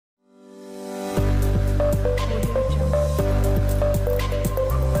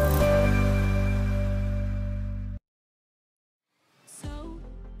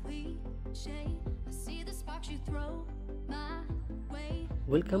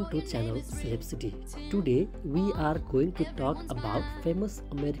Welcome to channel Celebsity. Today we are going to talk about famous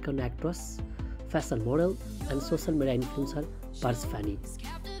American actress, fashion model and social media influencer Persephanii.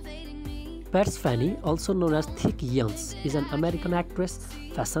 Persephanii, also known as Thick Yance, is an American actress,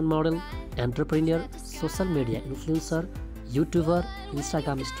 fashion model, entrepreneur, social media influencer, YouTuber,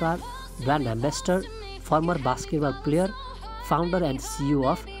 Instagram star, brand ambassador, former basketball player, founder and CEO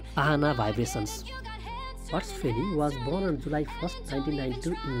of Ahana Vibrations. Persephanii was born on July 1,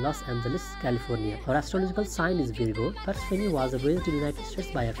 1992 in Los Angeles, California. Her astrological sign is Virgo. Persephanii was raised in the United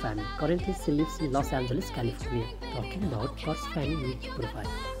States by her family. Currently, she lives in Los Angeles, California. Talking about Persephanii wiki profile.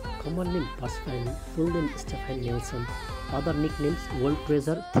 Common name Persephanii, full name Stephen Nelson. Other nicknames World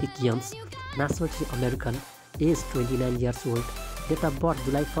Treasure, Thick Yance. Nationality American. Age 29 years old. Date of birth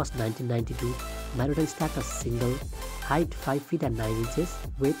July 1, 1992. Marital status single. Height 5 feet and 9 inches.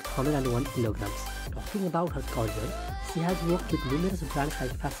 Weight 101 kilograms. Talking about her career, she has worked with numerous brands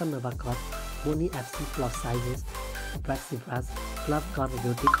like Fashion Nova Corp, Moni FC Plus Sizes, Praxifras, Club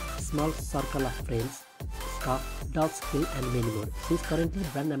Curvyfashion, Small Circle of Friends, Scott, Dog Skill and many more. She is currently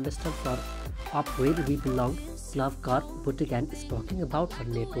brand ambassador for Up Where We Belong, Club Car, Boutique and is talking about her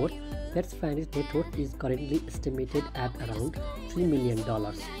net worth. Persephanie's net worth is currently estimated at around $3 million.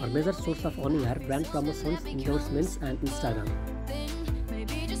 Her major source of earning are brand promotions, endorsements and Instagram.